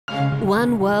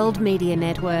One World Media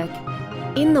Network.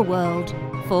 In the world,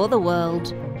 for the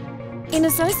world. In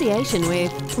association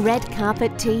with Red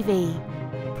Carpet TV.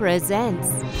 Presents.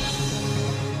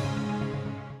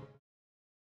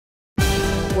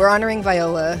 We're honoring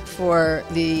Viola for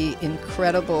the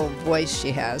incredible voice she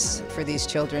has for these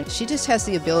children. She just has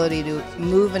the ability to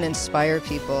move and inspire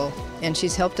people, and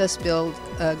she's helped us build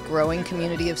a growing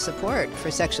community of support for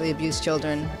sexually abused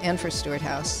children and for Stuart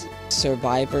House.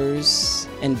 Survivors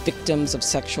and victims of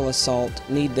sexual assault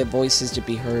need their voices to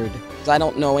be heard. I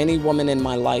don't know any woman in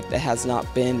my life that has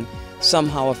not been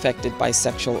somehow affected by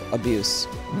sexual abuse.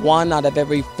 1 out of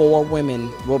every 4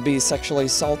 women will be sexually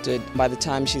assaulted by the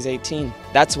time she's 18.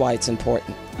 That's why it's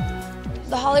important.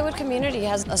 The Hollywood community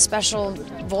has a special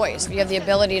voice. You have the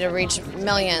ability to reach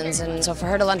millions, and so for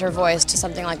her to lend her voice to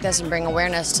something like this and bring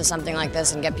awareness to something like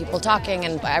this and get people talking,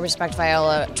 and I respect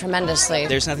Viola tremendously.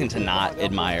 There's nothing to not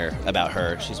admire about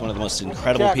her. She's one of the most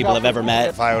incredible people I've ever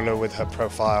met. Viola, with her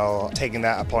profile, taking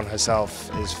that upon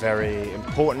herself is very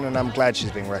important, and I'm glad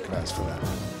she's being recognized for that.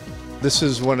 This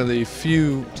is one of the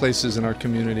few places in our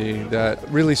community that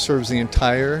really serves the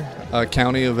entire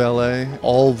county of LA,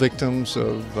 all victims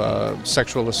of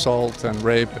sexual assault and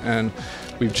rape. And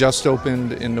we've just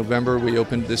opened in November, we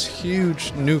opened this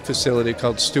huge new facility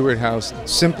called Stuart House,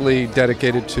 simply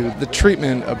dedicated to the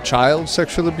treatment of child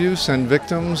sexual abuse and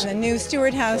victims. The new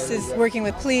Stuart House is working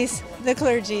with police, the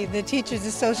clergy, the teachers, the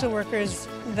social workers,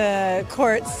 the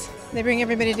courts. They bring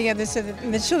everybody together so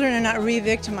that the children are not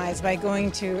re-victimized by going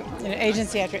to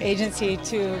agency after agency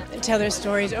to tell their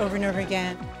stories over and over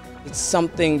again. It's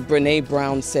something Brené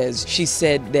Brown says. She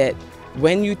said that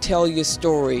when you tell your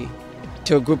story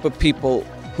to a group of people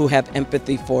who have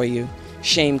empathy for you,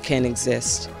 shame can't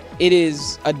exist. It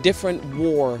is a different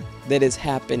war that is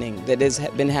happening, that has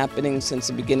been happening since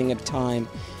the beginning of time,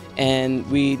 and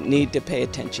we need to pay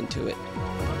attention to it.